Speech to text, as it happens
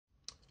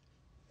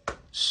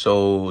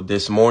So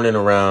this morning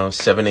around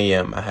 7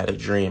 a.m., I had a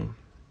dream.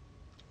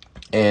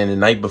 And the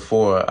night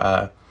before,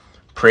 I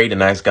prayed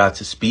and asked God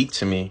to speak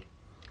to me.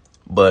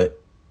 But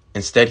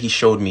instead, he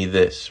showed me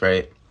this,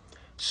 right?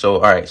 So,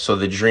 all right. So in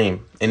the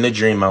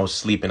dream, I was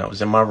sleeping. I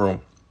was in my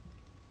room.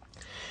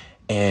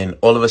 And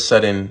all of a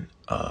sudden,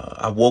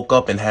 I woke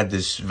up and had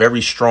this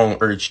very strong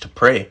urge to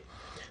pray.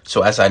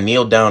 So as I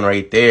kneeled down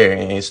right there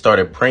and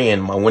started praying,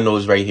 my window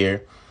was right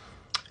here.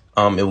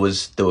 It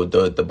was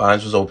the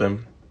blinds was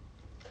open.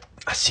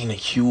 I seen a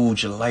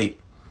huge light,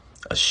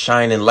 a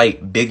shining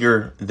light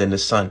bigger than the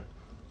sun.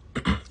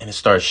 And it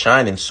started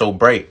shining so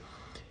bright.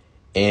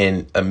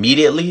 And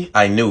immediately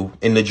I knew,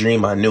 in the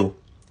dream, I knew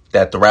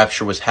that the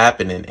rapture was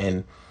happening.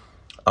 And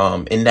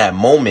in that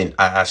moment,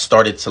 I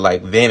started to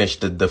like vanish.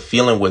 The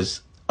feeling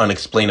was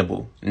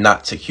unexplainable,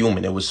 not to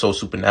human. It was so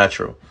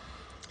supernatural.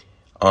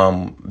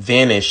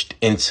 Vanished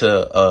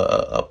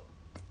into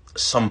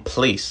some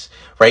place,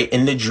 right?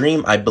 In the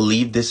dream, I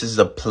believe this is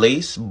a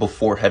place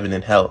before heaven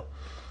and hell.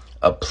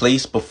 A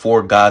place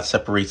before God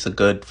separates the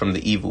good from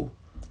the evil,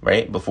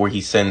 right? Before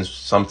he sends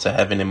some to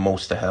heaven and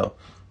most to hell.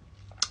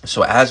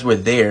 So as we're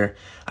there,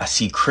 I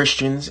see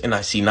Christians and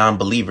I see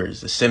non-believers,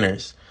 the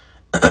sinners.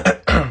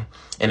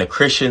 And the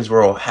Christians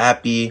were all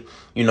happy,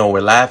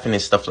 we're laughing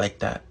and stuff like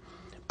that.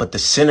 But the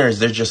sinners,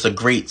 there's just a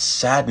great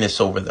sadness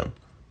over them.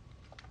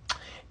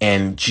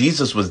 And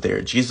Jesus was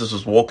there. Jesus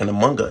was walking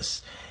among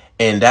us.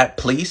 And that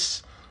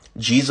place,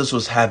 Jesus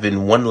was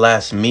having one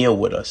last meal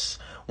with us,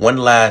 one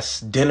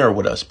last dinner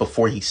with us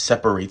before he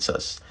separates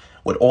us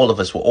with all of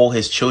us, with all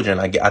his children.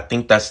 I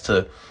think that's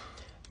to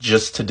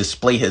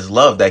display his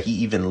love, that he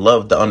even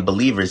loved the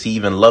unbelievers. He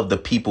even loved the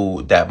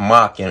people that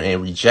mock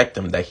and reject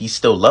him, that he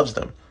still loves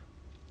them.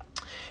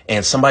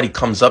 And somebody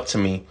comes up to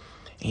me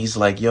and he's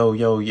like, yo,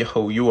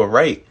 you were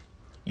right.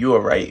 You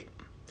were right.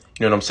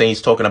 You know what I'm saying?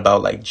 He's talking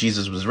about like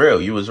Jesus was real.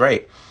 You was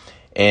right.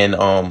 And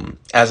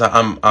as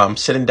I'm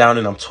sitting down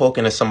and I'm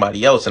talking to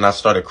somebody else and I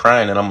started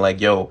crying and I'm like,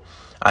 yo,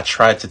 I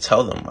tried to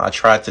tell them,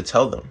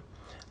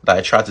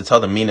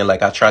 meaning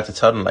like I tried to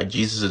tell them like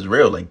Jesus is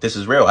real. Like this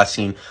is real. I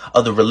seen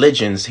other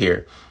religions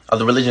here,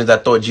 other religions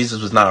that thought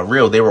Jesus was not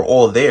real. They were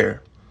all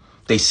there.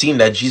 They seen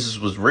that Jesus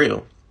was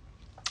real.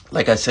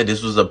 Like I said,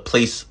 this was a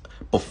place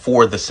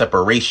before the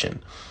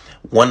separation.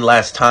 One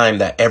last time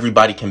that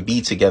everybody can be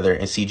together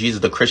and see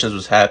Jesus. The Christians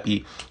was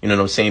happy, you know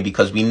what I'm saying?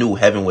 Because we knew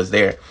heaven was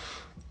there.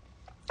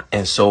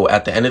 And so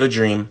at the end of the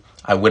dream,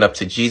 I went up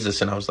to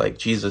Jesus and I was like,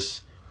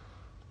 Jesus,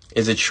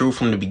 is it true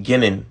from the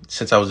beginning,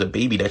 since I was a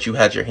baby, that you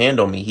had your hand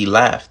on me? He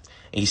laughed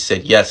and he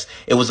said, yes.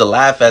 It was a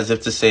laugh as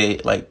if to say,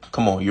 like,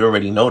 come on, you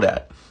already know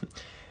that.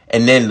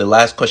 And then the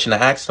last question I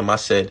asked him, I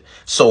said,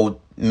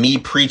 so me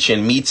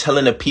preaching, me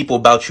telling the people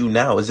about you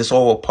now, is this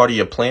all a part of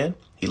your plan?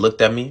 He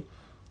looked at me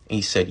and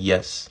he said,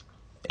 yes.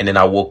 And then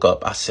I woke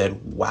up. I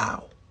said,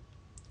 wow,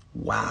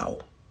 wow,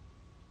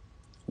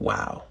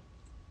 wow.